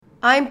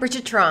I'm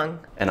Brigitte Trong.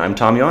 And I'm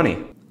Tom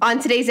Yanni. On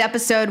today's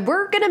episode,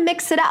 we're going to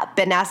mix it up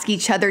and ask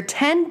each other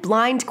 10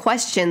 blind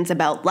questions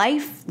about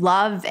life,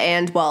 love,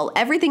 and, well,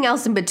 everything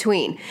else in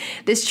between.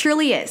 This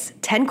truly is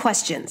 10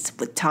 Questions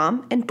with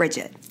Tom and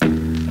Brigitte.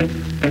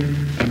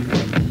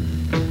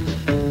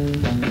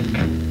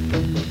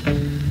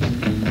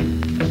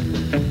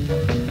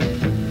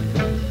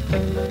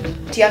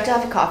 Do you have to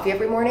have a coffee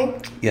every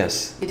morning?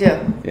 Yes. You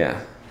do?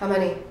 Yeah. How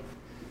many?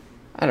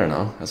 I don't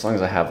know. As long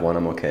as I have one,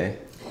 I'm okay.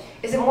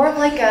 Is it more of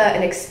like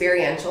an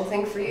experiential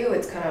thing for you?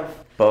 It's kind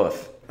of...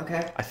 Both.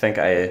 Okay. I think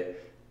I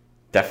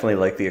definitely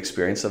like the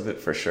experience of it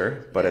for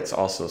sure, but it's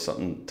also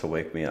something to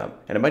wake me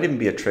up. And it might even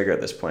be a trigger at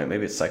this point.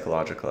 Maybe it's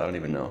psychological. I don't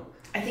even know.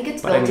 I think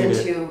it's built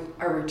into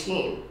our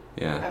routine.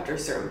 Yeah. After a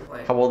certain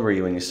point. How old were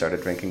you when you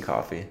started drinking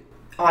coffee?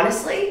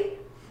 Honestly?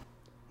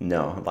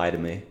 No, lie to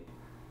me.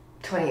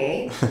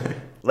 28.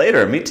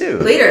 Later, me too.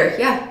 Later,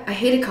 yeah. I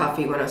hated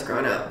coffee when I was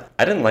growing up.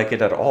 I didn't like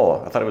it at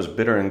all. I thought it was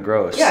bitter and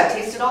gross. Yeah, it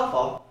tasted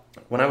awful.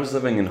 When I was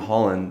living in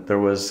Holland, there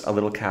was a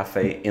little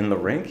cafe in the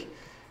rink,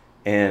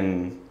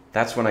 and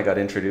that's when I got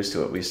introduced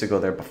to it. We used to go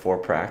there before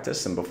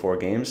practice and before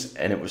games,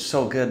 and it was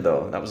so good,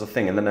 though. That was the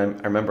thing. And then I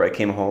remember I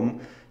came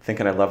home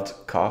thinking I loved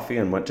coffee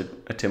and went to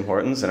a Tim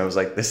Hortons, and I was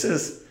like, this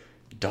is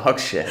dog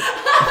shit.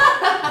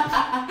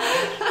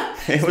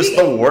 It was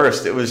the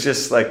worst. It was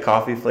just like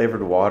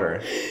coffee-flavored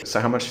water.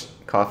 So how much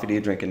coffee do you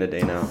drink in a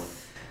day now?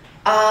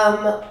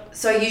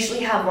 So I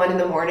usually have one in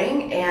the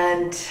morning,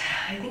 and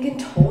I think in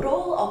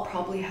total I'll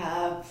probably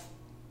have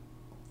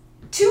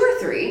 2 or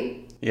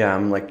 3. Yeah,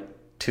 I'm like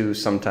 2,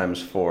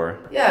 sometimes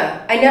 4.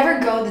 Yeah, I never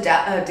go the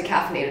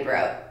decaffeinated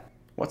route.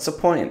 What's the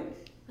point?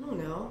 I don't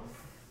know.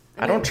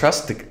 I don't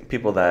trust the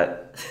people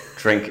that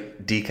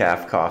drink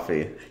decaf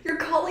coffee. Your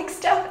colleague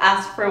Steph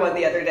asked for one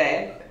the other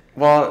day.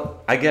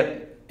 Well, I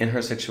get in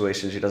her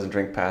situation, she doesn't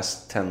drink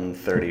past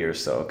 10:30 or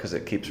so because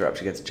it keeps her up.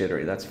 She gets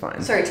jittery. That's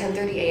fine. Sorry,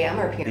 10:30 a.m.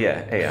 or p.m.?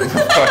 Yeah, a.m. of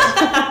course.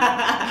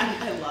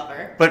 I love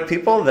her. But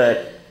people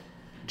that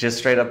just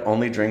straight up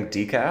only drink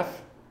decaf,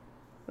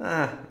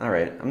 all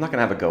right. I'm not going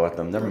to have a go at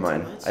them. Never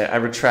mind. I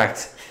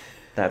retract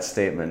that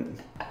statement.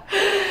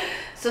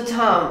 So,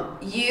 Tom,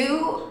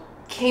 you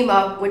came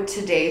up with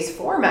today's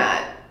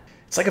format.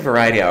 It's like a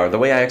variety hour. The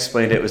way I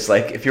explained it was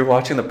like if you're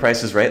watching The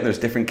Price is Right and there's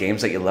different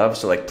games that you love,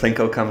 so like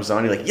Plinko comes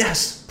on, you're like,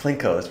 yes,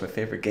 Plinko, that's my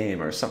favorite game,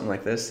 or something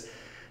like this.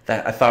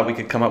 That I thought we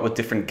could come up with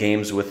different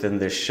games within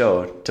this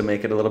show to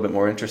make it a little bit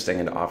more interesting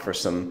and offer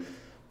some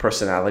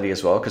personality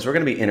as well, because we're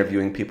going to be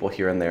interviewing people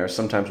here and there.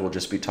 Sometimes we'll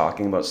just be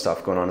talking about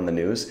stuff going on in the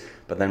news,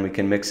 but then we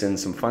can mix in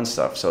some fun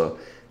stuff. So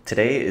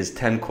today is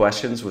 10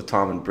 Questions with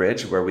Tom and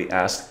Bridge, where we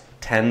ask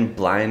 10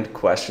 blind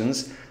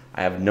questions.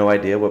 I have no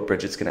idea what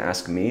Bridget's going to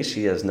ask me.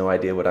 She has no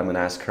idea what I'm going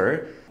to ask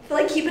her. I feel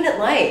like keeping it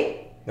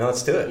light. No,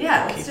 let's do it.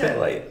 Yeah, let's Keep do it.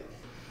 light.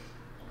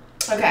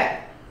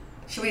 Okay.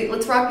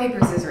 Let's rock, paper,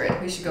 scissors.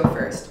 Who should go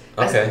first?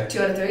 Okay. 2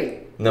 out of 3?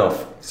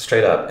 No,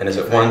 straight up. And is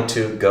it 1,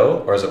 2, go,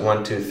 or is it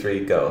 1, 2,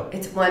 3, go?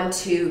 It's 1,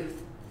 2,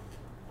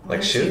 Like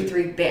 1, shoot? 2,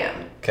 3,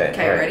 bam. Okay,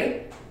 Okay, right.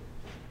 ready?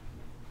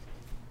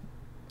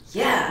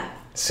 Yeah.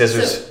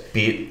 Scissors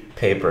beat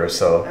paper,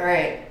 so All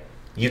right.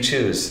 you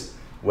choose.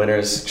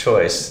 Winner's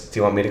choice. Do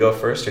you want me to go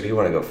first, or do you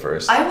want to go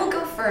first? I will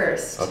go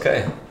first.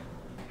 Okay.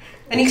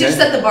 I need to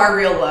set the bar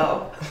real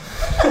low.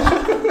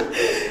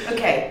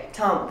 Okay,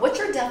 Tom, what's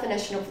your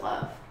definition of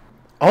love?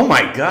 Oh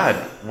my God!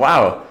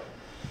 Wow.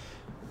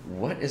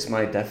 What is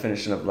my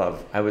definition of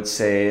love? I would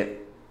say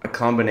a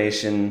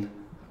combination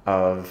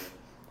of...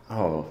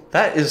 Oh,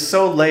 that is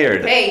so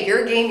layered. Hey,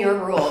 your game, your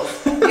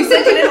rules. You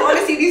said you didn't want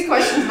to see these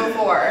questions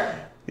before.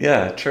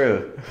 Yeah,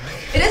 true.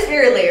 It is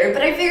very layered,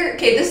 but I figured,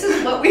 okay, this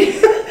is what we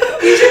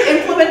should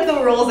implement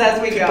the rules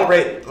as we People go.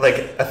 write like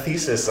a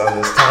thesis on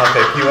this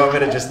topic. You want me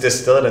to just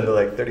distill it into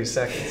like 30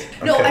 seconds?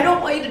 No, Okay. I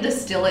don't want you to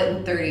distill it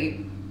in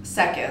 30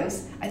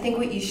 seconds. I think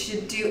what you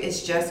should do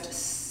is just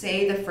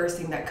say the first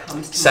thing that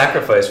comes to mind.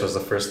 Sacrifice was the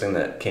first thing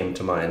that came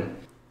to mind.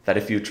 That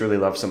if you truly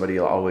love somebody,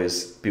 you'll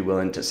always be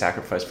willing to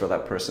sacrifice for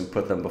that person,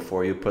 put them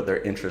before you, put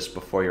their interests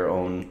before your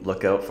own,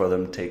 look out for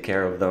them, take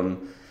care of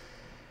them.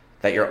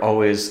 That you're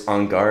always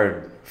on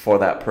guard for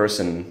that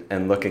person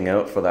and looking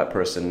out for that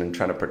person and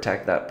trying to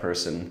protect that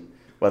person,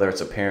 whether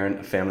it's a parent,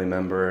 a family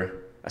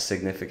member, a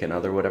significant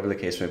other, whatever the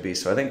case may be.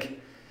 So I think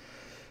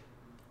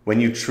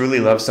when you truly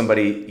love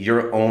somebody,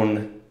 your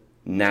own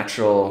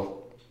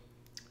natural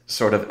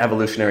sort of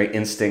evolutionary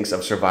instincts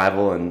of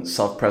survival and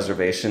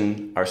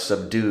self-preservation are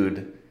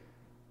subdued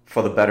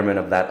for the betterment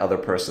of that other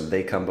person.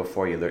 They come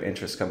before you, their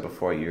interests come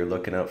before you, you're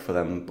looking out for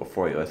them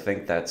before you. I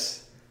think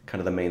that's kind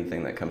of the main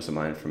thing that comes to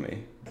mind for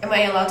me. Am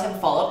I allowed to have a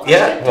follow-up question?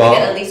 Yeah, Do well- I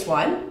get at least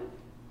one?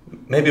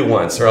 Maybe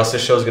once, or else the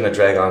show's going to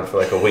drag on for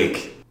like a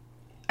week.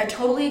 I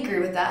totally agree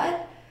with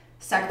that.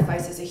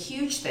 Sacrifice is a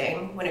huge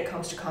thing when it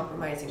comes to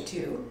compromising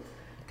too,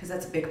 because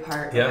that's a big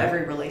part Yeah. of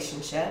every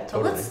relationship.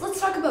 Totally. But let's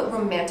talk about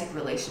romantic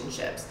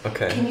relationships.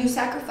 Okay. Can you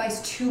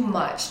sacrifice too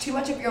much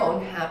of your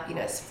own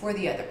happiness for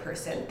the other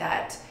person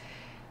that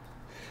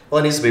Well,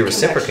 it needs to be can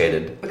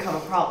reciprocated. actually become a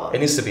problem? It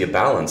needs to be a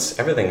balance.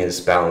 Everything is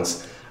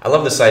balance. I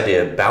love this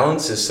idea.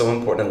 Balance is so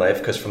important in life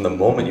because from the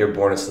moment you're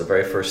born, it's the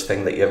very first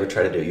thing that you ever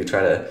try to do. You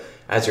try to,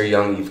 as you're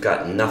young, you've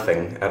got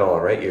nothing at all,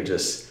 right? You're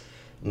just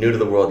new to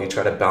the world. You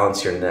try to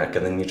balance your neck,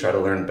 and then you try to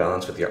learn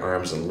balance with your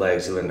arms and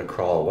legs. You learn to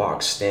crawl,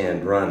 walk,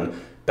 stand,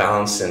 run,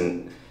 balance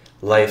in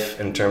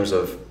life in terms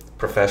of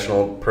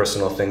professional,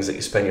 personal things that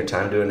you spend your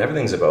time doing.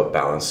 Everything's about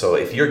balance. So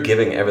if you're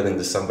giving everything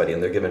to somebody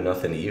and they're giving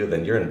nothing to you,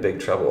 then you're in big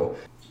trouble.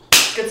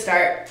 Good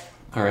start.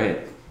 All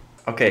right.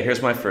 Okay,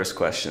 here's my first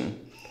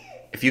question.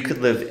 If you could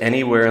live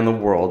anywhere in the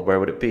world, where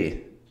would it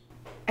be?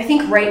 I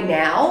think right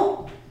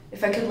now,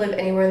 if I could live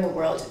anywhere in the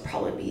world, it'd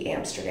probably be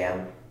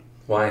Amsterdam.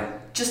 Why?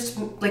 Just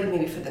like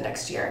maybe for the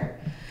next year.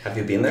 Have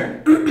you been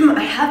there?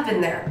 I have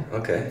been there.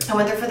 Okay. I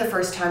went there for the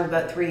first time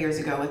about 3 years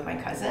ago with my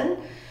cousin.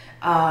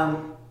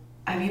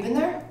 Have you been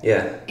there?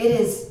 Yeah. It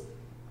is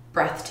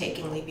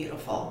breathtakingly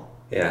beautiful.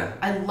 Yeah.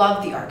 I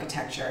love the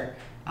architecture,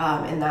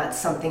 and that's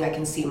something I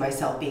can see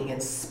myself being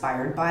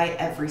inspired by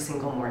every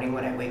single morning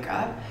when I wake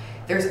up.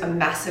 There's a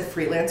massive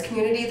freelance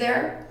community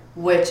there,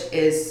 which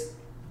is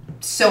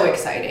so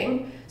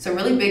exciting. So a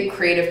really big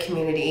creative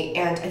community,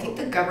 and I think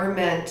the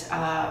government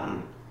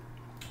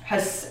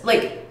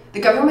the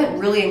government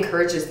really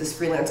encourages this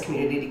freelance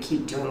community to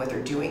keep doing what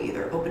they're doing,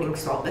 either opening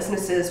small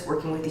businesses,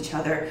 working with each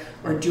other,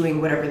 or doing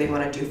whatever they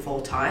want to do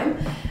full time.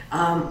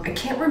 I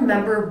can't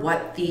remember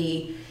what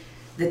the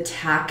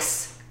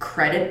tax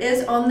credit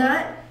is on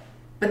that,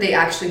 but they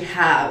actually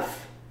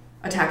have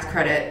a tax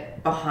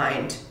credit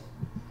behind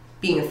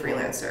being a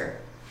freelancer,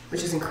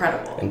 which is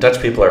incredible. And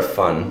Dutch people are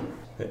fun.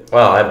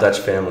 Well, I have Dutch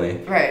family.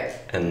 Right.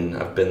 And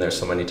I've been there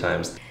so many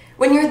times.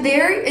 When you're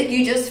there,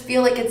 you just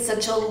feel like it's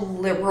such a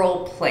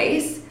liberal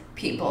place.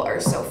 People are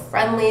so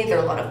friendly. There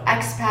are a lot of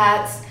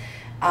expats.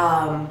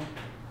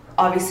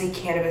 Obviously,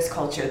 cannabis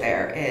culture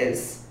there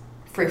is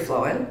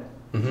free-flowing,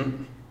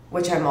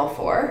 which I'm all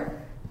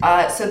for.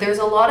 So there's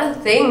a lot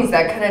of things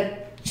that kind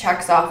of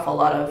checks off a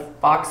lot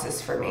of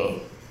boxes for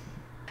me.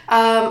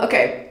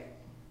 Okay.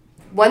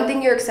 One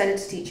thing you're excited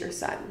to teach your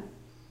son.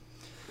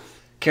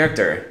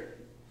 Character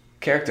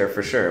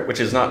for sure, which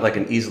is not like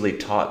an easily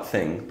taught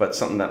thing, but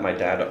something that my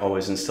dad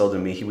always instilled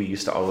in me. We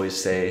used to always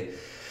say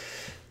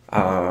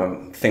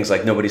things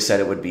like nobody said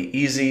it would be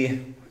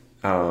easy.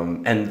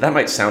 And that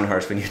might sound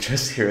harsh when you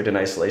just hear it in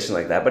isolation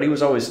like that, but he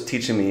was always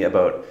teaching me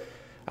about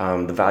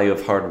the value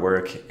of hard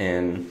work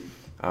and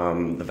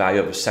the value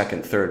of a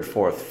second, third,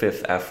 fourth,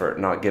 fifth effort,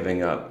 not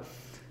giving up,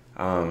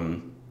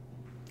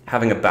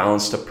 having a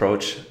balanced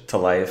approach to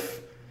life.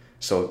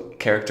 So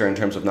character in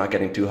terms of not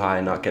getting too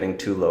high, not getting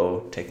too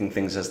low, taking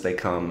things as they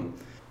come.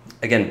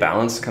 Again,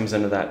 balance comes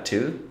into that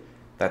too.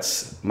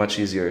 That's much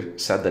easier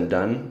said than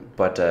done.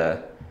 But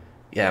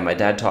yeah, my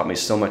dad taught me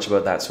so much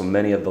about that. So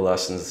many of the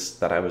lessons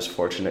that I was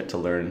fortunate to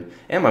learn,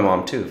 and my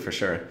mom too, for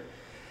sure.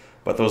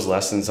 But those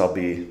lessons I'll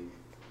be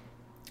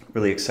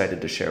really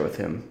excited to share with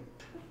him.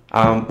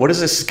 What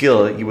is a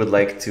skill you would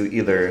like to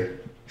either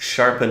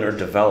sharpen or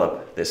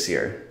develop this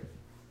year?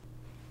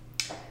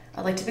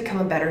 I'd like to become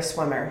a better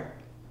swimmer.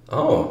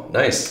 Oh,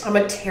 nice. I'm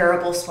a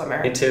terrible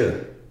swimmer. Me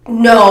too.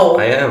 No.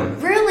 I am.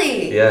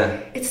 Really?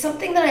 Yeah. It's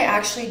something that I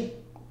actually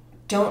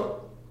don't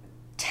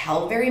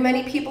tell very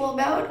many people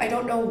about. I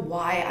don't know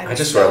why I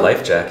just wear a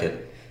life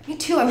jacket. Me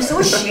too. I'm so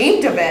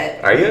ashamed of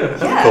it. Are you? Yeah.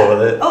 I'm cool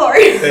with it. Oh, are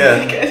you?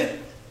 Yeah. Good.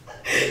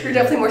 You're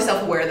definitely more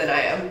self-aware than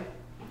I am.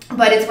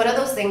 But it's one of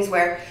those things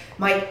where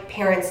my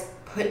parents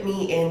put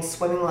me in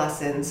swimming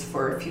lessons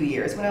for a few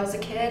years when I was a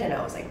kid, and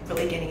I was like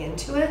really getting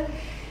into it.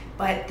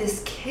 But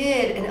this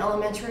kid in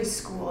elementary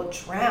school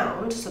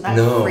drowned, so that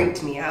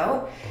freaked me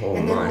out. Oh,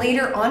 and then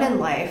later on in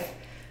life,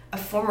 a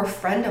former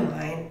friend of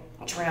mine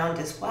drowned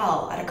as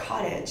well at a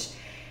cottage.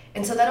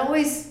 And so that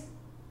always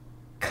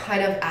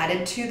kind of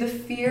added to the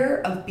fear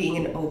of being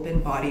an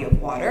open body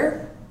of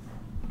water.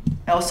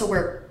 I also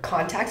wear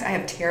contacts. I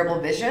have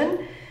terrible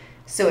vision,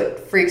 so it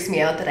freaks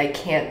me out that I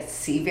can't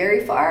see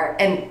very far.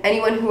 And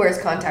anyone who wears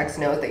contacts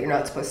knows that you're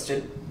not supposed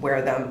to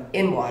wear them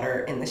in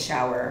water, in the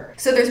shower.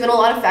 So there's been a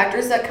lot of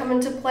factors that come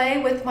into play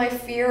with my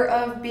fear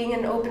of being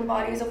in open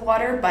bodies of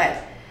water, but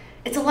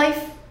it's a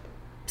life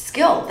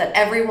skill that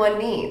everyone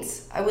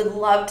needs. I would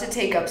love to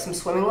take up some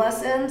swimming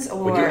lessons.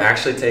 Or would you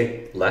actually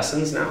take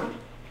lessons now?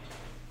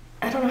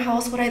 I don't know, how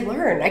else would I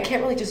learn? I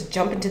can't really just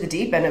jump into the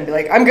deep end and be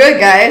like, I'm good,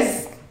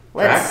 guys.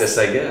 Practice,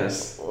 I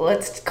guess.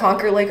 Let's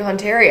conquer Lake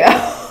Ontario.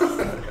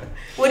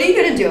 What are you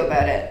going to do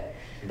about it?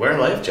 Wear a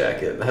life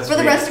jacket. That's for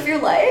the rest of your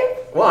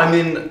life? Well, I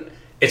mean,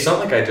 it's not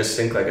like I just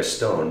sink like a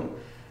stone.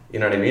 You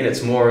know what I mean?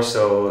 It's more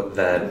so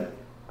that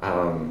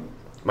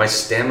my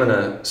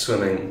stamina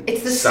swimming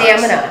It's the sucks.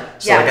 stamina,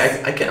 So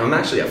yes. like I'm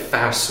actually a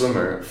fast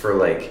swimmer for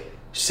like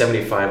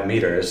 75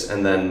 meters,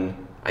 and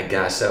then I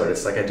gas out.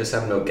 It's like I just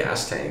have no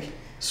gas tank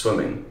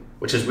swimming,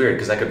 which is weird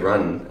because I could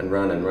run and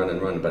run and run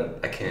and run, but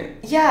I can't.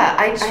 Yeah,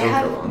 I swim for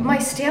have, long. my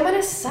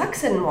stamina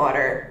sucks in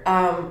water.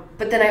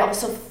 But then I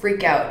also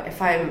freak out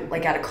if I'm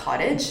like at a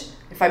cottage.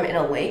 If I'm in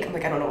a lake, I'm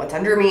like, I don't know what's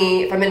under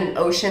me. If I'm in an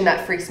ocean,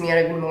 that freaks me out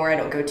even more. I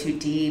don't go too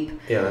deep.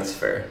 Yeah, that's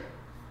fair.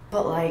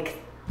 But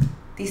like,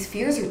 these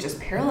fears are just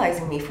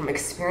paralyzing me from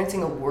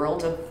experiencing a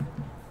world of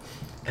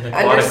An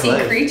aquatic undersea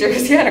life.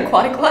 creatures. Yeah, an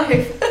aquatic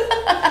life.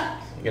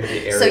 You're gonna be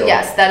Ariel. So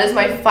yes, that is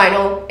my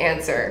final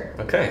answer.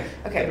 Okay.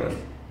 Okay. Good one.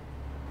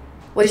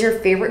 What is your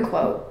favorite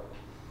quote?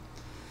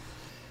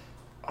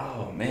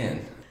 Oh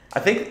man, I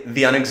think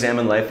the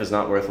unexamined life is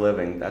not worth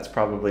living. That's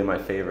probably my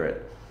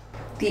favorite.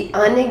 The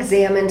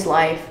unexamined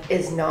life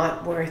is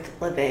not worth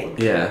living.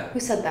 Yeah. Who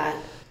said that?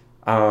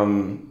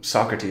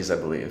 Socrates, I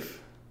believe.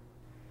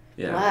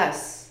 Yeah.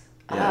 Bless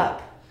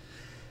up.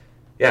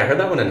 Yeah, I heard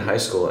that one in high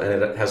school,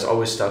 and it has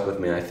always stuck with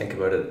me. I think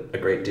about it a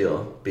great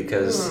deal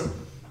because,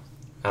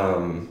 I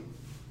don't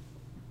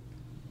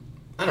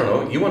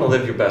know, you want to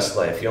live your best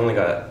life. You only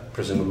got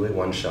presumably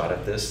one shot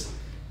at this,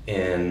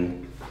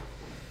 and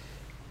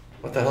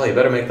what the hell, you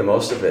better make the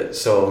most of it.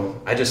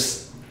 So I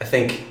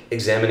think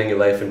examining your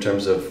life in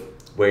terms of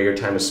where your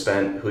time is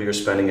spent, who you're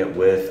spending it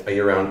with, are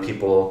you around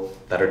people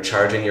that are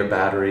charging your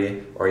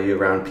battery, or are you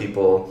around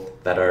people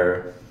that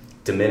are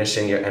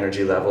diminishing your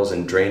energy levels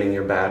and draining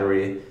your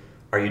battery?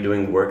 Are you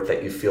doing work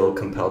that you feel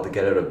compelled to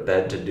get out of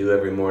bed to do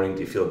every morning?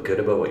 Do you feel good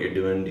about what you're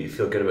doing? Do you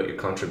feel good about your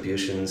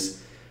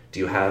contributions? Do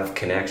you have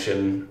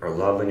connection or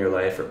love in your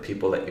life or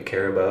people that you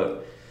care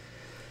about?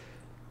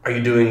 Are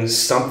you doing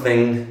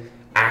something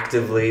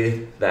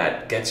actively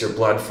that gets your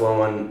blood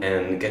flowing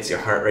and gets your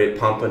heart rate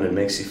pumping and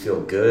makes you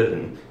feel good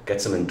and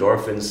gets some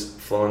endorphins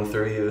flowing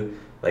through you?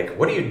 Like,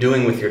 what are you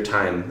doing with your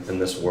time in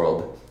this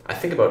world? I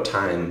think about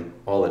time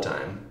all the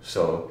time.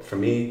 So for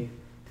me,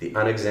 the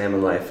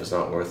unexamined life is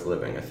not worth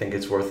living. I think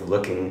it's worth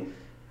looking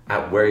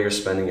at where you're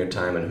spending your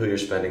time and who you're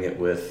spending it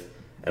with,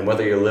 and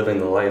whether you're living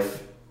the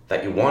life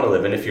that you want to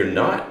live. And if you're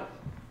not,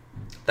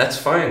 that's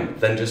fine.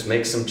 Then just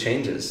make some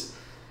changes,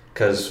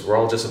 because we're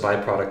all just a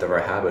byproduct of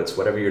our habits.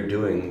 Whatever you're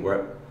doing,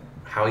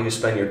 how you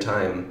spend your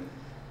time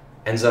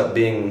ends up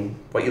being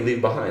what you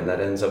leave behind.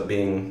 That ends up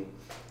being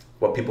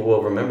what people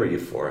will remember you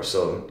for.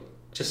 So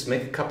just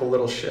make a couple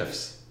little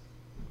shifts.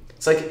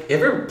 It's like, you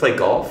ever play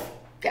golf?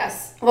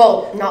 Yes.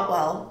 Well, not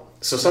well.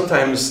 So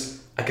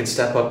sometimes I can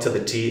step up to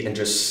the tee and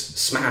just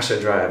smash a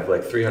drive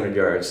like 300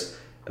 yards.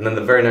 And then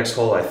the very next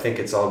hole, I think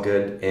it's all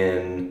good,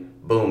 and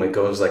boom, it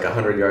goes like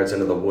 100 yards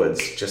into the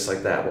woods, just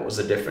like that. What was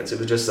the difference? It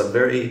was just a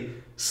very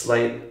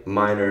slight,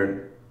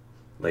 minor,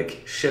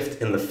 like,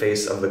 shift in the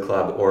face of the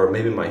club, or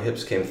maybe my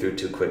hips came through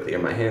too quickly, or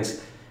my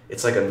hands.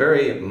 It's like a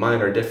very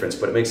minor difference,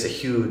 but it makes a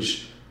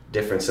huge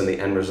difference in the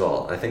end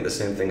result. I think the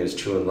same thing is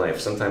true in life.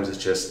 Sometimes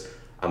it's just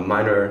a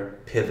minor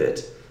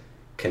pivot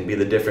can be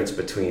the difference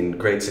between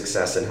great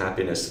success and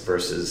happiness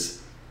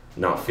versus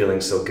not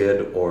feeling so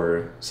good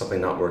or something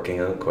not working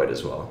out quite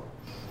as well.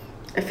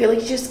 I feel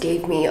like you just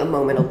gave me a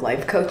moment of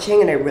life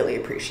coaching, and I really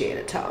appreciate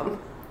it, Tom.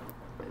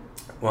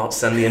 Well,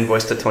 send the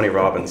invoice to Tony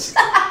Robbins.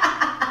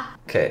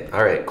 Okay,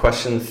 all right.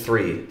 Question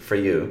 3 for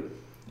you.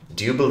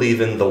 Do you believe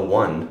in the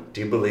one?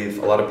 Do you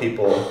believe a lot of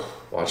people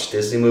watch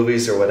Disney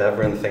movies or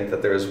whatever and think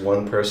that there is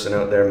one person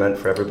out there meant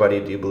for everybody?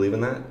 Do you believe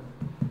in that?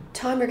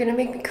 Tom, you're gonna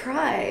make me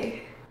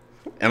cry.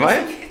 Am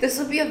I? This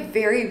will be a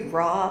very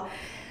raw,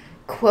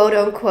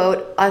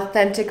 quote-unquote,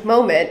 authentic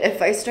moment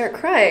if I start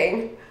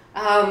crying.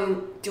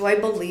 Do I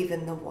believe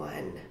in the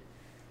one?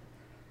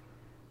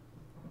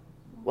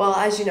 Well,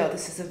 as you know,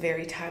 this is a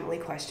very timely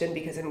question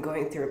because I'm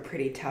going through a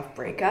pretty tough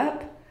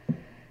breakup.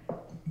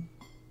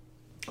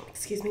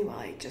 Excuse me while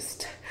I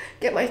just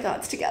get my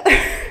thoughts together.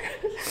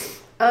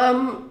 I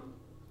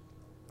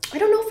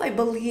don't know if I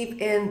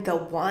believe in the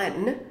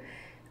one.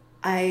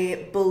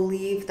 I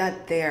believe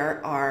that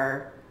there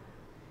are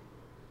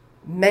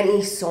many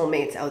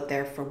soulmates out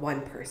there for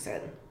one person.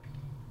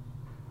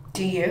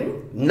 Do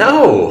you?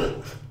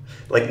 No!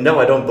 No,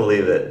 I don't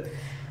believe it.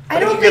 I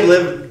think you could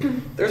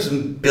live... There's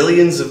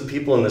billions of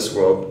people in this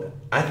world.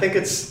 I think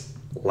it's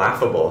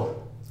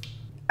laughable.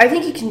 I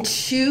think you can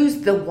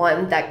choose the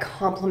one that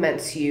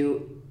complements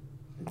you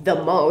the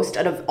most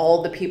out of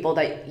all the people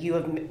that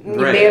you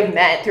may have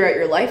met throughout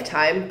your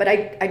lifetime. But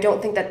I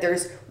don't think that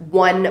there's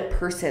one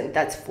person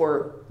that's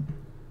for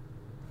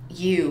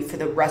you for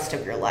the rest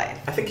of your life.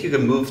 I think you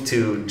can move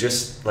to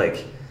just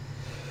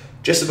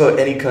about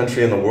any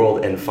country in the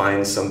world and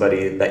find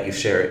somebody that you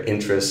share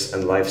interests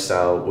and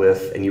lifestyle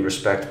with, and you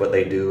respect what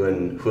they do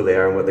and who they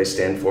are and what they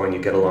stand for, and you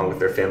get along with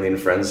their family and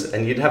friends,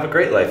 and you'd have a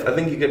great life. I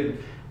think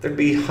there'd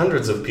be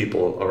hundreds of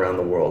people around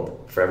the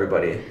world for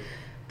everybody.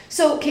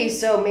 So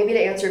maybe to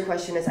answer your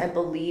question is I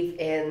believe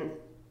in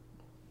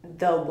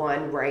the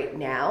one right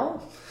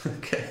now.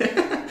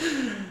 Okay.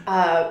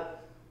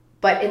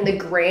 But in the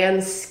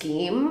grand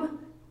scheme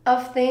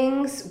of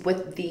things,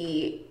 with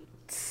the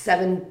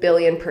 7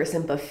 billion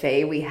person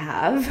buffet we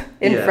have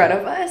in front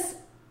of us,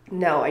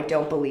 no, I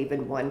don't believe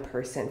in one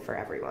person for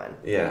everyone.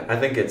 Yeah, I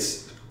think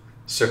it's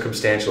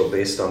circumstantial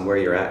based on where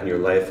you're at in your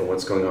life and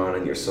what's going on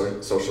in your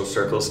social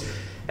circles.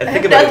 And I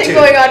have nothing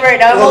going on right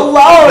now. I'm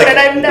alone, and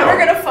I'm never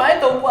going to find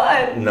the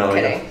one. No,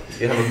 kidding.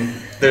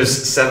 There's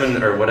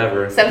 7 or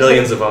whatever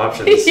billions of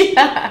options.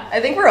 Yeah, I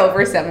think we're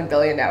over 7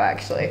 billion now,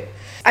 actually.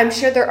 I'm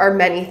sure there are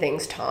many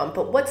things, Tom,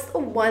 but what's the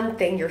one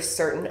thing you're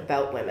certain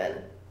about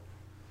women?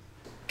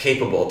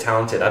 Capable,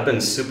 talented. I've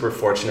been super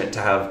fortunate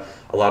to have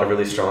a lot of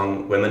really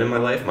strong women in my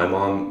life. My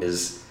mom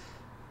is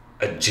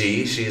a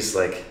G. She's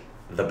like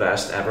the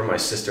best ever. My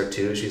sister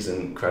too, she's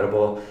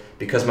incredible.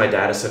 Because my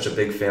dad is such a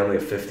big family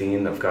of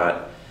 15, I've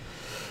got,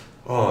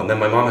 and then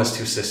my mom has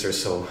 2 sisters,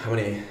 so what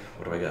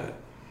do I got?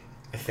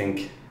 I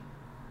think,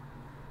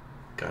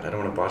 God, I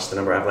don't want to botch the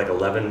number. I have like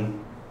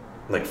 11,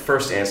 like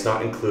first aunts,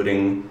 not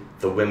including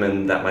the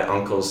women that my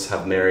uncles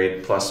have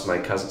married, plus my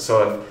cousins.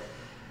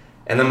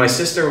 And then my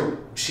sister,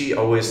 she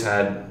always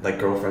had like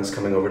girlfriends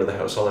coming over to the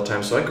house all the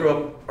time. So I grew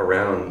up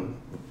around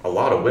a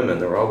lot of women.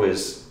 There were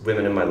always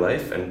women in my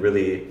life, and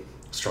really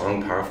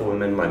strong, powerful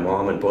women. My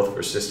mom and both of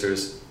her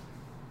sisters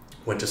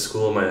went to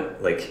school,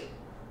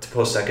 to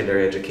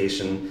post-secondary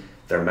education.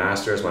 They're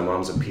masters. My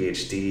mom's a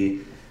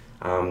PhD.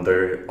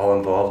 They're all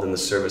involved in the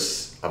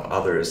service of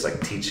others,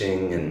 like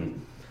teaching.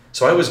 And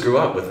so I always grew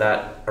up with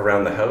that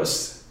around the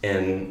house,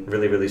 and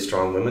really, really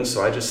strong women.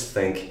 So I just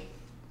think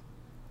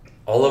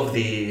all of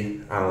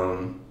the,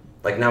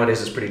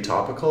 nowadays it's pretty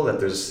topical that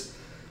there's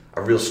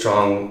a real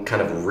strong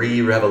kind of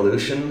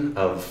re-revolution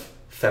of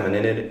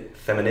femininity,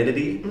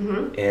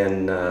 Mm-hmm.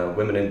 and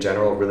women in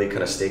general really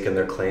kind of staking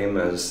their claim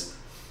as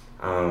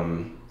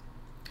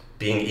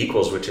being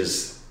equals, which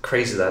is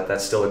crazy that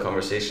that's still a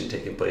conversation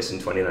taking place in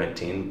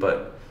 2019.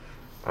 But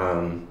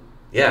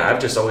I've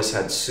just always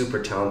had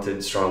super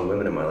talented, strong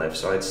women in my life.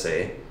 So I'd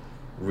say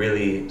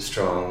really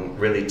strong,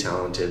 really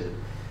talented,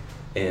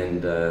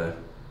 and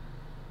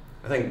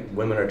I think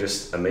women are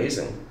just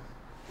amazing.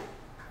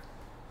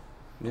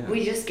 Yeah.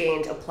 We just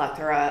gained a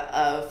plethora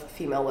of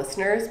female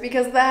listeners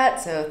because of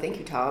that, so thank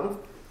you, Tom.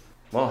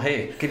 Well,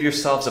 hey, give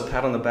yourselves a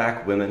pat on the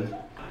back, women.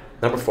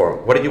 Number 4,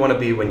 what did you want to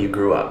be when you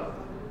grew up?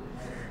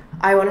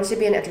 I wanted to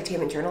be an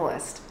entertainment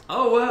journalist.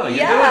 Oh, wow, you're doing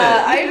it.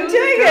 I'm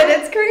doing it.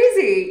 It's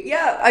crazy.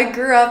 Yeah, I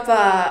grew up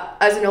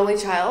as an only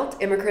child,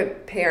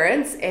 immigrant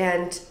parents,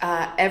 and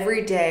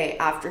every day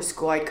after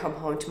school, I'd come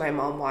home to my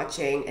mom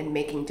watching and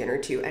making dinner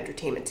to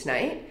Entertainment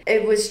Tonight.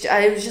 It was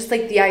just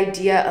like the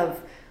idea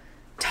of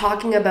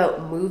talking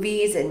about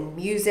movies and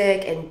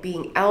music and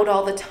being out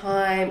all the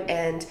time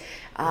and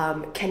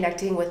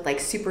connecting with like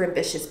super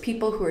ambitious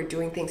people who are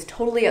doing things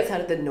totally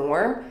outside of the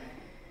norm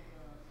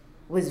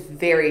was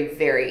very,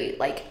 very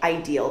like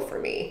ideal for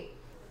me.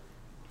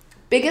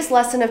 Biggest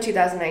lesson of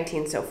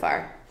 2019 so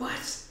far?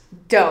 What?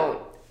 Don't.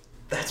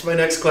 That's my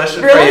next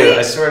question Really? for you.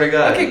 I swear to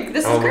God. Okay,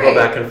 this is We'll great. go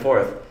back and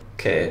forth.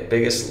 Okay,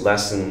 biggest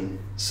lesson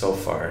so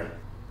far.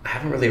 I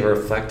haven't really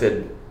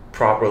reflected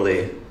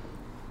properly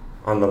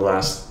on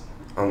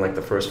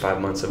the first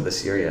 5 months of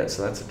this year yet,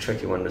 so that's a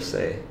tricky one to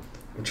say.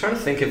 I'm trying to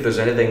think if there's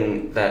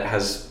anything that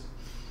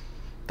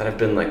I've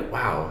been like,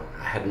 wow,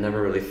 I had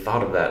never really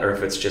thought of that, or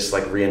if it's just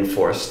like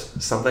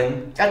reinforced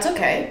something That's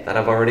okay. that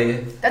I've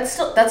already That's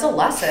a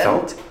lesson.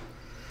 felt.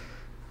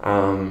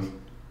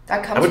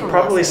 That comes I would from a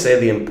probably lesson. say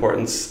the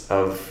importance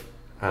of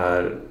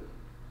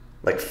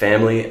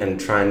family and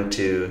trying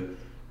to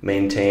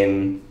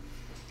maintain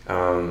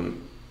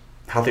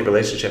healthy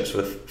relationships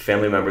with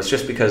family members,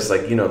 just because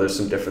there's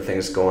some different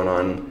things going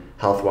on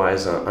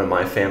health-wise on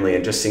my family,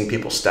 and just seeing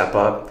people step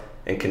up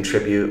and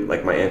contribute,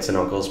 like my aunts and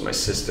uncles, my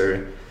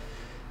sister,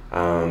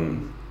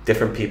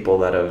 different people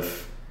that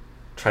have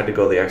tried to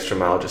go the extra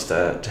mile just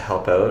to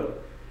help out.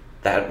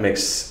 That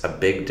makes a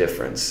big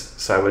difference.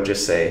 So I would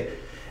just say,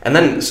 and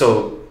then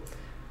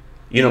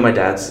my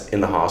dad's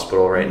in the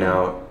hospital right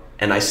now,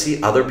 and I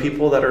see other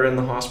people that are in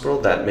the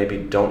hospital that maybe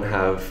don't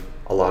have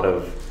a lot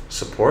of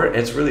support. And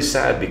it's really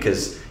sad,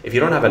 because if you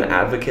don't have an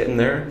advocate in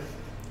there,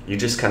 you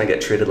just kind of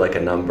get treated like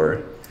a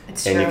number.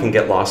 It's and true. you can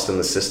get lost in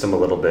the system a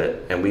little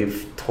bit, and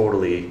we've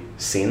totally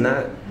seen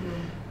that.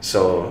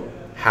 So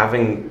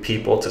having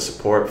people to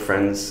support,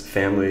 friends,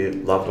 family,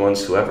 loved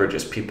ones, whoever,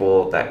 just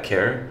people that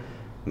care,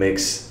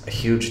 makes a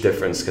huge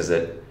difference, because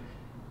it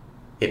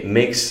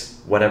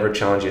makes whatever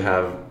challenge you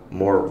have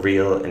more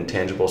real and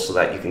tangible, so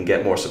that you can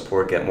get more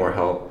support, get more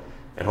help,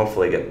 and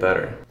hopefully get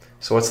better.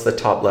 So what's the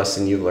top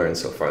lesson you've learned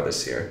so far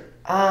this year?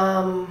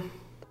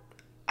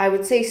 I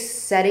would say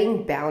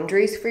setting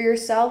boundaries for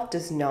yourself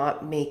does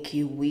not make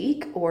you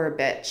weak or a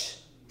bitch.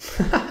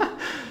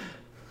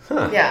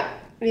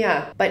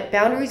 Yeah. But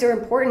boundaries are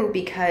important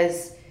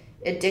because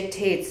it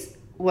dictates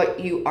what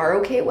you are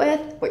okay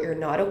with, what you're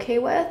not okay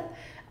with,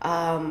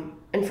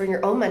 and for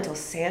your own mental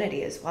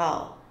sanity as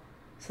well,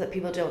 so that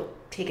people don't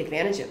take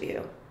advantage of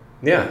you.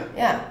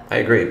 Yeah. I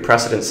agree.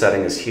 Precedent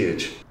setting is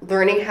huge.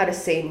 Learning how to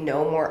say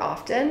no more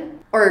often,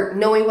 or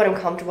knowing what I'm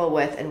comfortable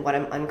with and what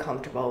I'm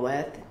uncomfortable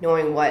with,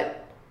 knowing what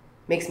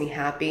makes me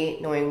happy,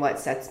 knowing what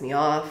sets me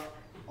off,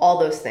 all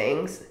those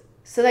things,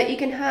 so that you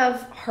can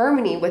have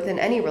harmony within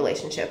any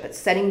relationship. But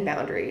setting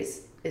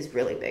boundaries is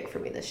really big for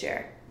me this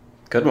year.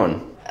 Good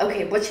one.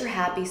 Okay, what's your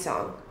happy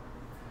song?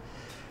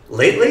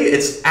 Lately,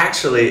 it's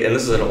actually, and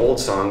this is an old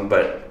song,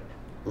 but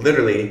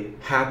literally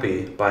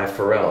Happy by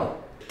Pharrell.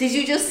 Did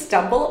you just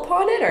stumble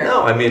upon it, or?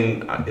 No, I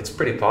mean, it's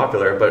pretty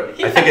popular,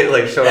 but I think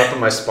it showed up on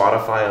my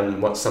Spotify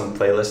on some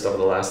playlist over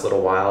the last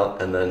little while,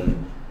 and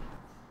then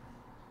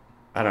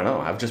I don't know,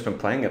 I've just been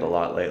playing it a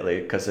lot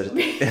lately, because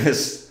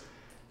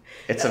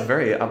it's a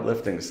very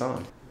uplifting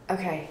song.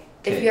 Okay.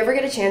 If you ever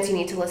get a chance, you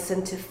need to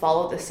listen to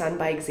Follow the Sun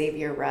by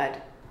Xavier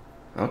Rudd.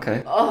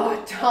 Okay.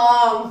 Oh,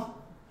 Tom,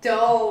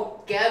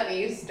 don't get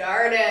me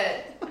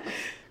started.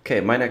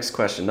 Okay, my next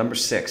question, number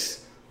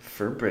 6,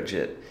 for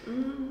Brigitte.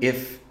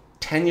 If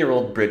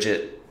 10-year-old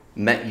Brigitte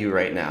met you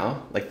right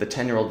now, like the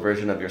 10-year-old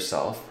version of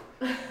yourself,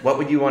 what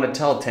would you want to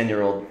tell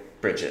 10-year-old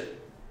Brigitte?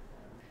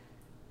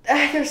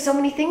 There's so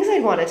many things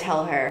I'd want to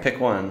tell her. Pick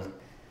one.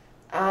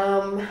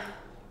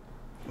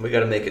 We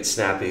got to make it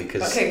snappy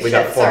because we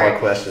got 4 more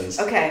questions.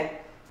 Okay.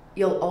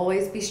 You'll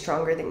always be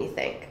stronger than you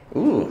think.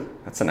 Ooh,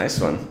 that's a nice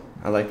one.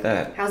 I like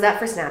that. How's that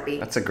for snappy?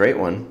 That's a great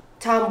one.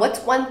 Tom, what's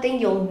one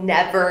thing you'll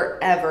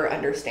never, ever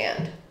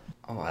understand?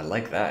 Oh, I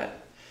like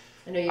that.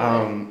 I know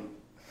you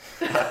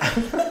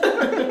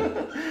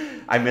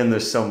I mean,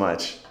 there's so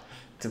much,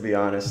 to be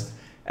honest.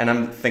 And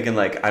I'm thinking,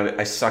 like,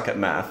 I suck at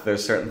math.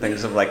 There's certain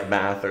things of, like,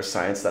 math or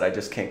science that I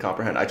just can't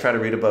comprehend. I try to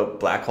read about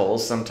black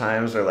holes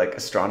sometimes or, like,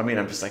 astronomy, and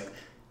I'm just like,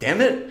 damn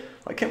it,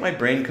 why can't my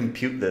brain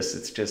compute this?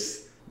 It's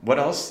just, what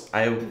else?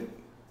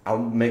 I'll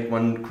make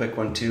one quick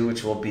one, too,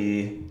 which will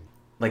be,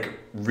 like,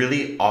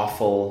 really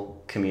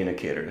awful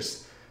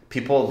communicators.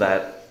 People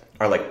that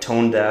are, like,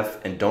 tone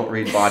deaf and don't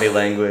read body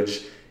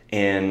language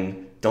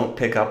and don't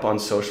pick up on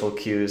social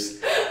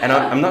cues. And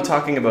I'm not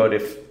talking about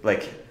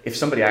if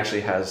somebody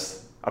actually has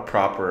a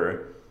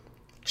proper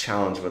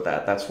challenge with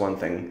that. That's one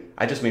thing.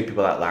 I just mean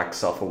people that lack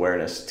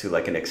self-awareness to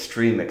like an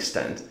extreme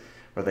extent,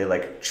 where they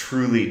like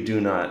truly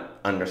do not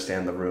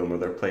understand the room or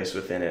their place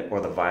within it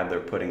or the vibe they're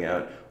putting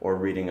out or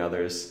reading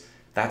others.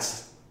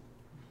 That's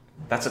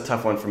a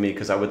tough one for me,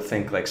 because I would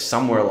think like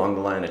somewhere along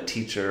the line a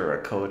teacher or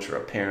a coach or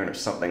a parent or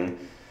something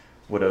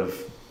would have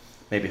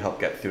maybe helped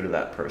get through to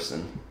that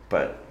person.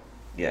 But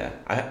yeah,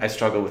 I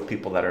struggle with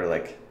people that are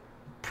like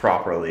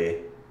properly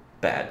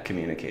bad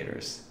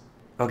communicators.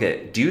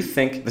 Okay, do you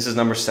think, this is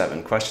number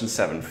 7, question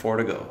 7, 4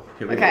 to go.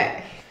 Here we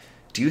go.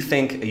 Do you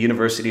think a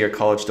university or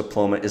college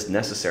diploma is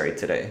necessary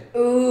today?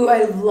 Ooh,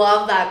 I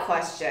love that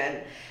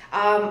question.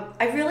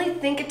 I really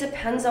think it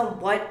depends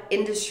on what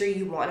industry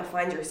you want to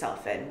find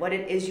yourself in, what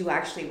it is you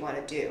actually want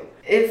to do.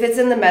 If it's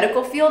in the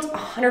medical field,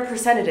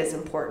 100% it is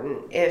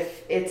important.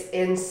 If it's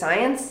in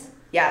science,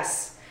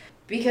 yes.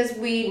 Because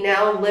we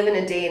now live in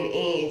a day and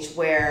age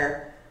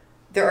where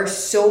there are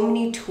so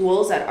many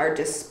tools at our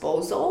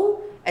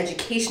disposal,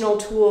 educational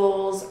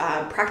tools,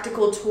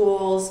 practical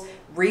tools,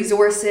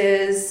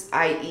 resources,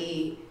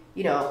 i.e.,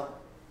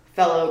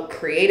 fellow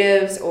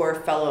creatives or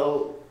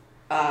fellow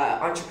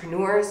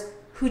entrepreneurs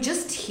who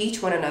just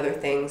teach one another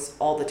things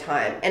all the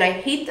time. And I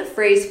hate the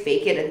phrase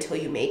fake it until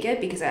you make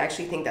it, because I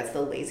actually think that's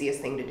the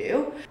laziest thing to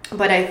do.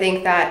 But I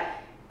think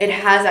that it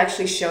has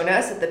actually shown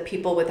us that the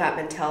people with that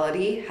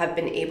mentality have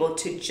been able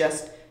to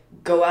just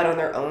go out on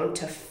their own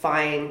to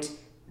find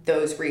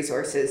those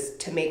resources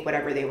to make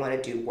whatever they want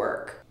to do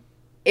work.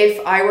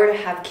 If I were to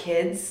have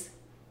kids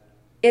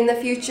in the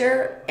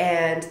future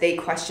and they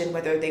questioned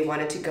whether they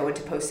wanted to go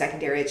into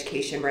post-secondary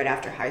education right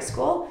after high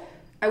school,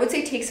 I would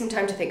say take some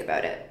time to think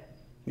about it.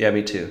 Yeah,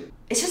 me too.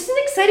 It's just an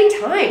exciting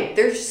time.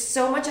 There's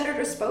so much at our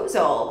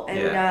disposal. And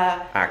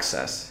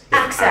access.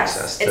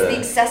 Access. It's the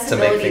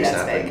accessibility to make things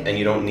that's happen. big. And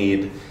you don't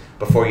need,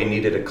 before you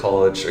needed a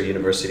college or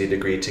university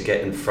degree to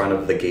get in front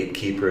of the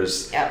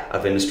gatekeepers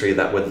of industry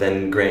that would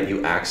then grant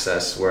you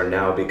access, where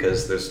now,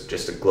 because there's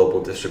just a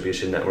global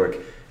distribution network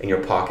in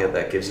your pocket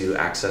that gives you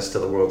access to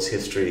the world's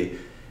history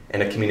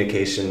and a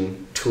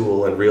communication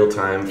tool in real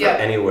time for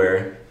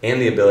anywhere, and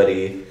the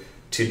ability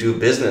to do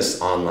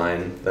business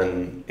online,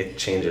 then it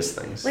changes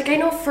things. Like I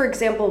know, for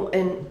example,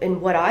 in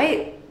what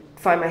I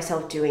find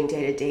myself doing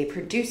day to day,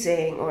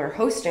 producing or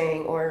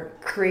hosting or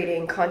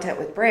creating content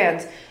with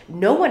brands,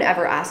 no one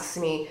ever asks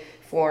me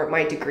for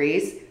my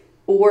degrees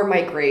or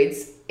my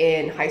grades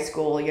in high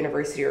school,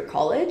 university, or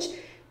college,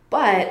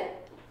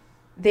 but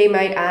they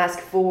might ask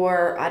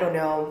for, I don't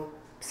know,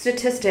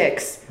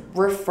 statistics,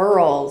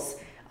 referrals,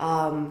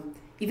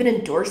 even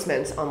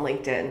endorsements on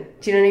LinkedIn.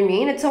 Do you know what I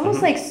mean? It's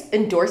almost like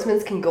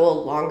endorsements can go a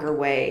longer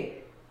way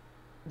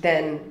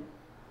than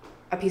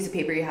a piece of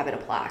paper you have in a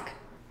plaque.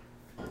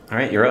 All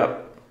right, you're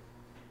up.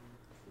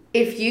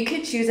 If you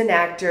could choose an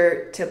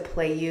actor to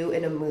play you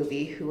in a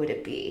movie, who would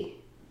it be?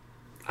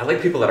 I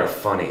like people that are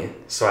funny,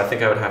 so I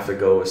think I would have to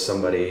go with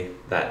somebody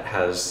that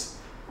has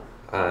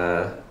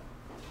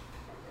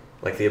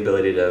like the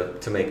ability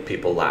to make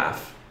people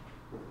laugh.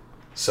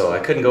 So I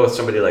couldn't go with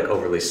somebody like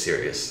overly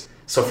serious.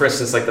 So for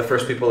instance, like the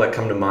first people that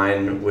come to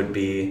mind would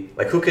be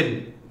like, who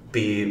could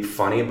be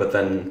funny but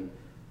then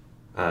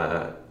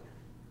also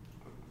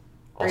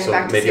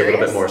maybe a little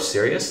bit more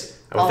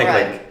serious? I would think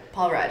like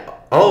Paul Rudd.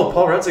 Oh,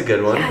 Paul Rudd's a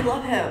good one. Yeah, I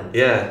love him.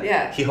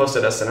 Yeah. He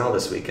hosted SNL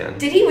this weekend.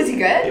 Did he? Was he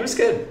good? He was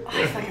good. Oh,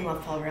 I fucking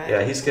love Paul Rudd.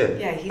 Yeah, he's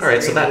good. Yeah, he's all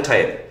right, so that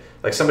type.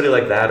 Like somebody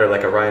like that, or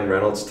like a Ryan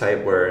Reynolds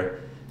type where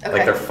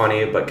like they're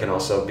funny but can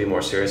also be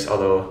more serious.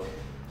 Although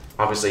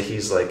obviously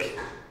he's like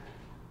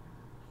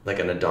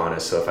an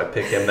Adonis, so if I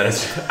pick him, then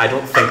I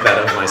don't think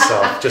that of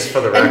myself, just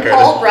for the record. And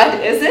Paul Rudd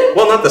isn't?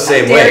 Well, not the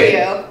same How way.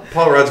 dare you?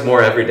 Paul Rudd's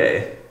more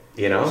everyday,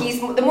 you know? He's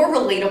the more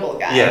relatable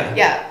guy.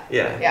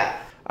 Yeah.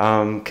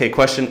 Okay,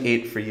 question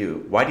 8 for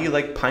you. Why do you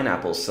like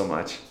pineapples so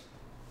much?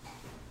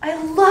 I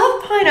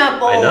love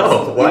pineapples. I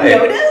know. Why? You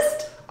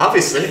noticed?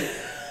 Obviously.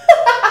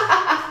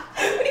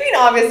 What do you mean,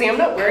 obviously? I'm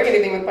not wearing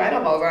anything with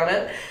pineapples on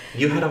it.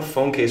 You had a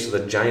phone case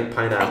with a giant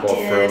pineapple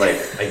for like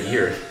a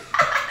year.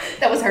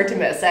 That was hard to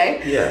miss,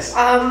 eh? Yes.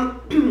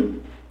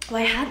 Well,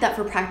 I had that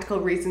for practical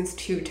reasons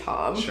too,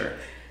 Tom. Sure.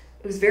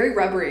 It was very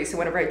rubbery, so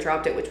whenever I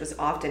dropped it, which was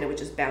often, it would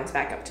just bounce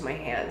back up to my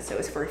hand. So it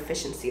was for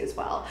efficiency as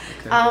well.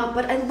 Okay.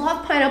 But I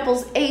love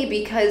pineapples, A,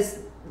 because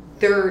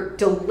they're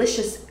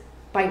delicious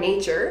by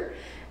nature.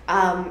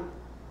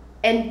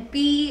 And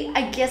B,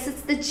 I guess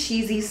it's the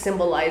cheesy it's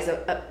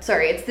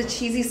the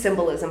cheesy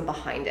symbolism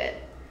behind it.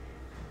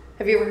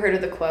 Have you ever heard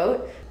of the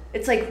quote?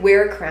 It's like,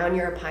 wear a crown,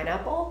 you're a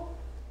pineapple.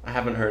 I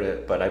haven't heard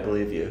it, but I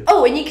believe you.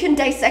 Oh, and you can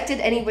dissect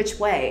it any which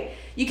way.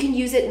 You can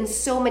use it in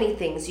so many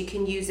things. You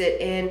can use it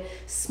in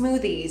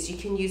smoothies. You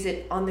can use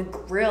it on the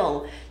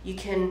grill. You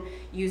can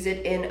use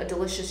it in a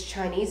delicious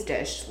Chinese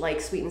dish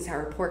like sweet and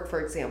sour pork, for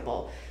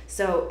example.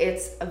 So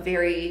it's a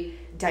very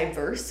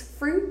diverse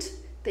fruit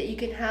that you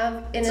can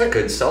have in it's a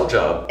good sell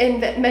job. In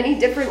many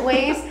different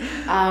ways.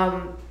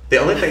 The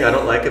only thing I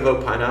don't like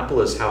about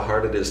pineapple is how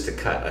hard it is to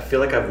cut. I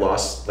feel like I've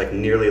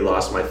nearly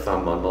lost my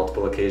thumb on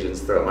multiple occasions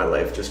throughout my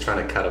life just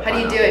trying to cut a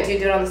pineapple. How do you do it? Do you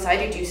do it on the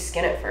side or do you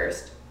skin it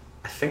first?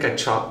 I think I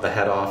chopped the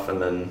head off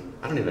and then,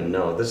 I don't even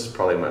know. This is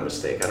probably my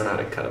mistake. I don't know how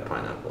to cut a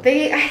pineapple. I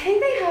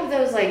think they have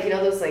those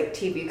those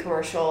TV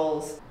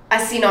commercials.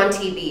 As seen on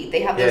TV.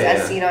 They have those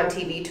as seen on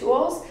TV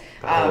tools.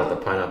 I don't know what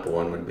the pineapple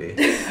one would be.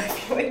 I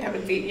feel like that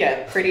would be,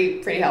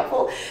 pretty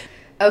helpful.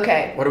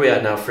 Okay. What are we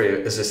at now for you?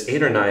 Is this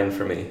 8 or 9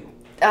 for me?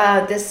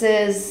 This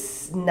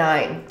is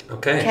 9.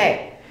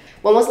 Okay.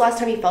 When was the last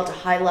time you felt a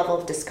high level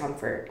of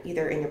discomfort,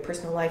 either in your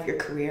personal life, your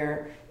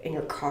career, in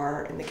your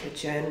car, in the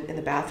kitchen, in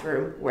the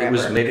bathroom, wherever? It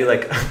was maybe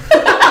like...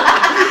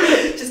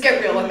 Just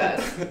get real with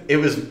us. It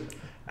was...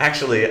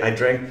 Actually, I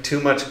drank too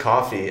much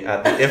coffee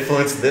at the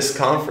Influence This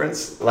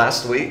conference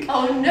last week.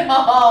 Oh,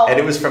 no. And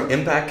it was from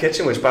Impact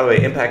Kitchen, which, by the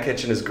way, Impact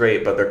Kitchen is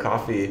great, but their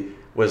coffee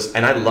was...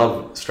 And I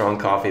love strong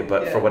coffee,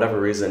 but for whatever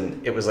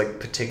reason, it was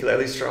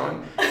particularly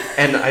strong.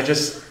 And I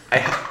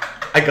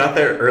got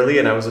there early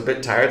and I was a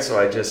bit tired, so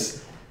I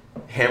just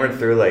hammered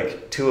through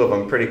 2 of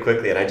them pretty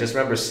quickly. And I just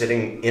remember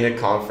sitting in a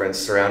conference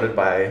surrounded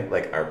by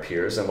our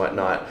peers and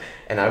whatnot.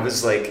 And I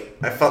was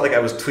I felt like I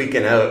was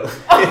tweaking out.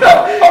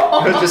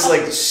 It was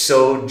just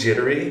so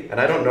jittery. And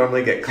I don't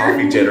normally get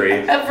coffee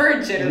jittery.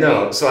 Never jittery.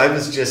 No. So I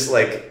was just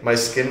my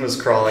skin was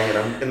crawling and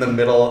I'm in the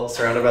middle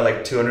surrounded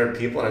by 200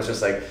 people. And I was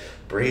just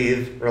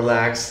breathe,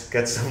 relax,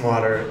 get some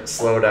water,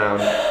 slow down.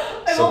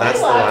 So that's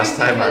the last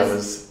time I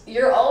was...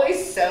 You're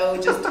always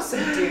so just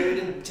subdued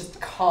and just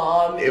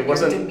calm in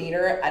your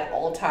demeanor at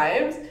all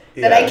times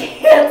that I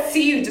can't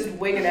see you just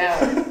wigging out.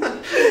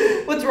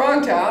 What's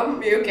wrong, Tom?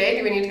 Are you okay?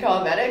 Do we need to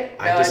call a medic?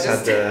 No, I just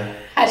had to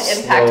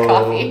Impact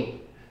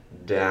coffee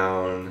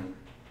down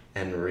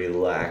and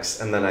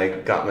relax, and then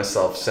I got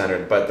myself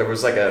centered. But there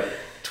was a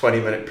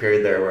 20-minute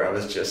period there where I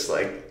was just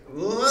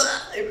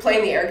You're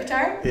playing the air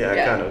guitar?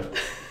 Yeah, kind of.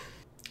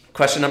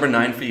 Question number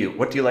 9 for you.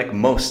 What do you like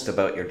most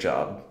about your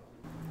job?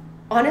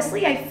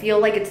 Honestly, I feel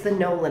like it's the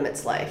no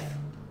limits life.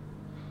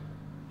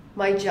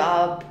 My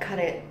job kind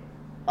of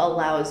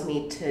allows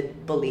me to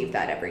believe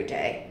that every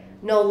day.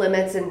 No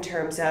limits in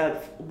terms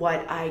of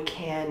what I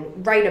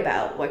can write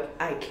about, what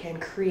I can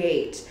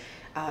create,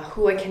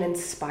 who I can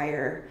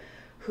inspire,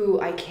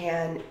 who I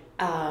can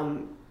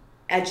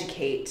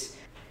educate.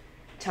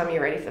 Tom,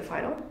 you ready for the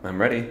final? I'm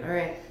ready. All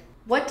right.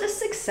 What does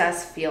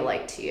success feel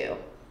like to you?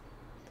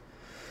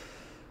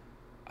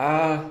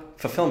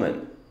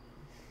 Fulfillment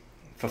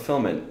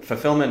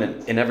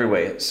in every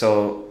way.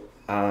 So,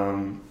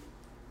 and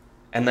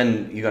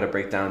then you got to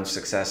break down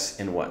success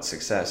in what?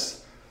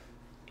 Success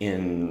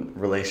in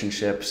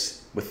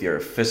relationships, with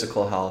your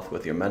physical health,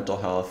 with your mental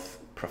health,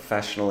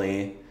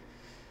 professionally,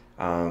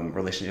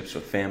 relationships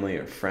with family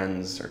or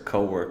friends or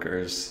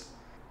coworkers.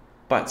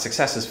 But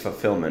success is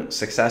fulfillment.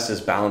 Success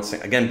is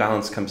balancing. Again,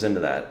 balance comes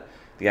into that.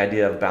 The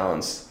idea of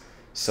balance.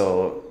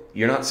 So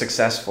you're not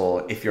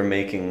successful if you're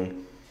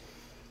making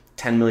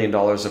 $10 million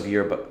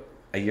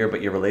a year,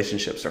 but your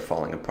relationships are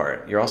falling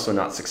apart. You're also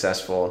not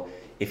successful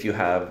if you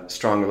have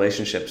strong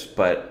relationships,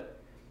 but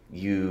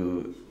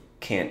you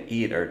can't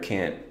eat or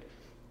can't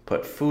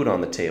put food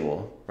on the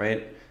table,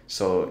 right?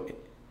 So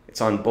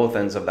it's on both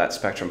ends of that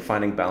spectrum,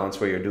 finding balance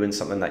where you're doing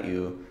something that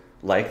you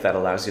like, that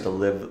allows you to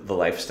live the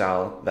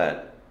lifestyle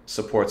that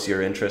supports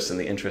your interests and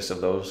the interests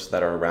of those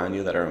that are around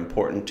you, that are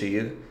important to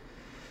you.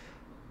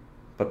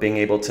 But being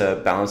able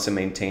to balance and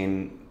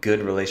maintain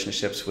good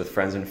relationships with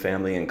friends and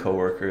family and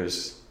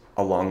coworkers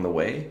along the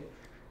way,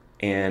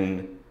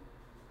 and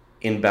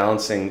in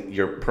balancing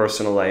your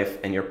personal life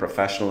and your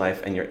professional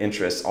life and your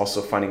interests,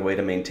 also finding a way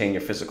to maintain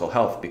your physical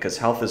health, because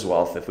health is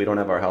wealth. If we don't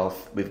have our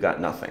health, we've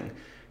got nothing,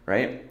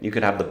 right? You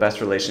could have the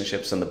best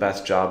relationships and the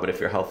best job, but if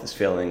your health is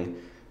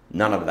failing,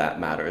 none of that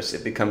matters.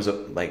 It becomes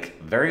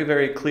very,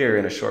 very clear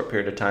in a short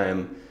period of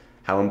time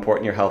how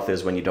important your health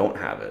is when you don't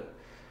have it,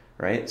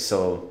 right?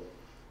 So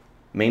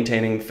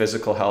maintaining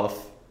physical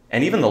health,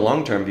 and even the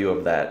long-term view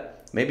of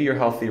that, Maybe you're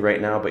healthy right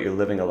now, but you're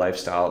living a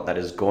lifestyle that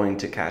is going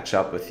to catch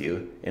up with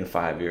you in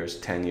 5 years,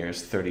 10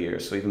 years, 30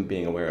 years. So even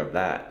being aware of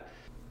that.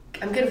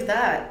 I'm good with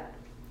that.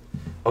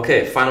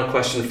 Okay, final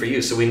question for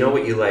you. So we know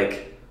what you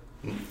like.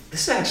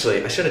 This is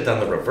actually, I should have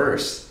done the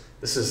reverse.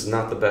 This is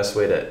not the best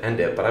way to end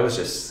it, but I was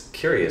just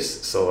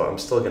curious, so I'm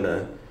still going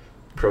to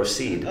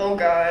proceed. Oh,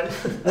 God.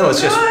 No,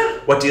 it's just,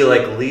 what do you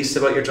like least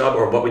about your job,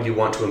 or what would you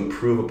want to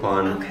improve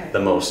upon Okay. the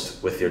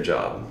most with your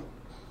job?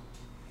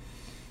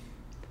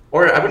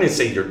 Or I wouldn't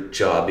say your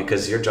job,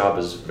 because your job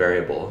is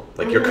variable.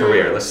 Like your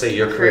career, let's say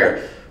your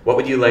career. What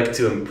would you like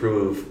to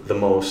improve the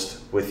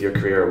most with your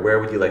career? Where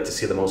would you like to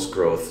see the most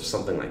growth?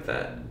 Something like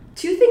that.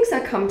 2 things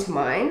that come to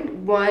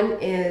mind. One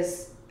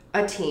is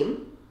a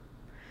team.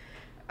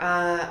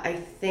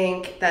 I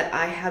think that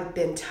I have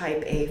been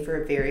type A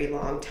for a very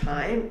long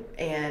time,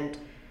 and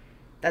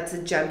that's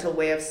a gentle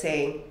way of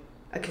saying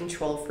a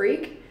control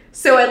freak.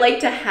 So I like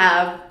to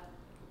have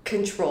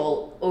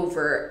control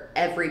over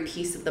every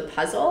piece of the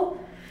puzzle,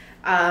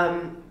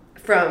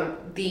 from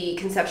the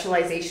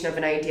conceptualization of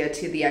an idea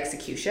to the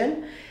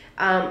execution.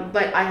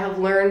 But I have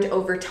learned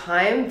over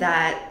time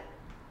that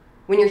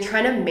when you're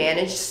trying to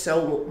manage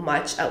so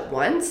much at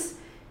once,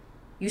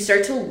 you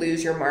start to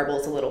lose your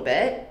marbles a little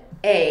bit,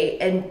 A,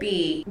 and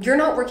B, you're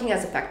not working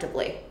as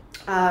effectively.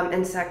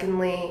 And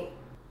secondly,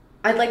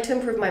 I'd like to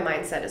improve my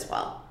mindset as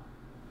well.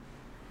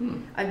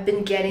 I've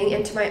been getting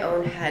into my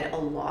own head a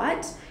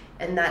lot,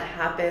 and that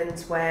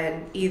happens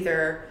when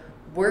either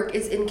work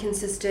is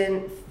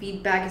inconsistent,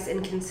 feedback is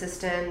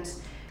inconsistent,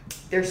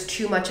 there's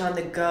too much on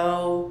the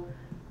go,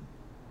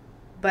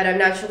 but I'm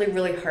naturally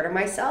really hard on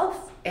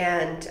myself,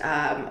 and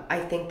I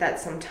think that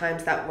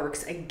sometimes that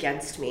works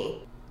against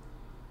me.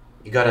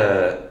 You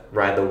gotta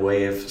ride the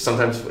wave.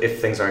 Sometimes if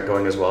things aren't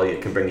going as well,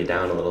 it can bring you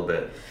down a little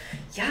bit.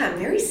 Yeah, I'm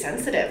very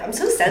sensitive. I'm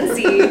so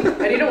sensy.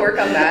 I need to work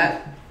on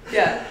that.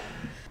 Yeah.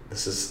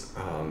 This is,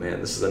 oh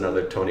man, this is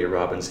another Tony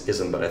Robbins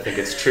ism, but I think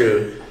it's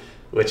true,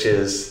 which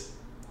is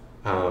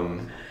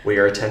where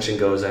your attention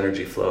goes,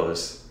 energy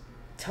flows.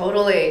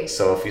 Totally.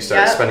 So if you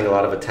start spending a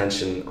lot of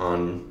attention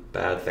on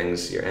bad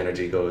things, your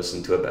energy goes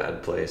into a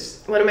bad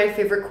place. One of my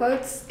favorite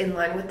quotes in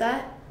line with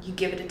that, you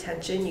give it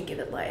attention, you give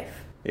it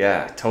life.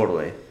 Yeah,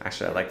 totally.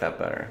 Actually, I like that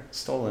better.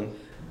 Stolen.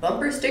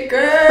 Bumper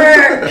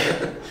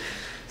sticker!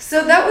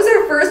 So that was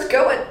our first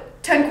go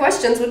at 10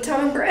 questions with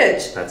Tom and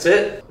Bridge. That's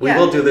it. We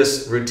will do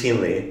this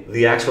routinely.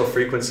 The actual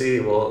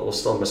frequency we'll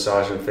still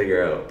massage and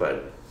figure out,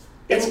 but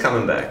it's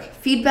coming back.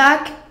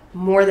 Feedback,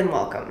 more than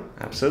welcome.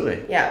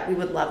 Absolutely. Yeah, we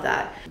would love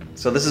that.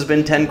 So this has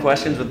been 10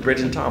 Questions with Bridge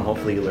and Tom.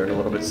 Hopefully you learned a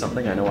little bit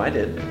something. I know I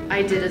did.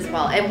 I did as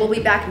well. And we'll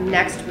be back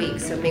next week,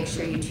 so make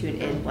sure you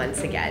tune in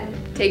once again.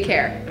 Take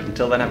care.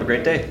 Until then, have a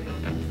great day.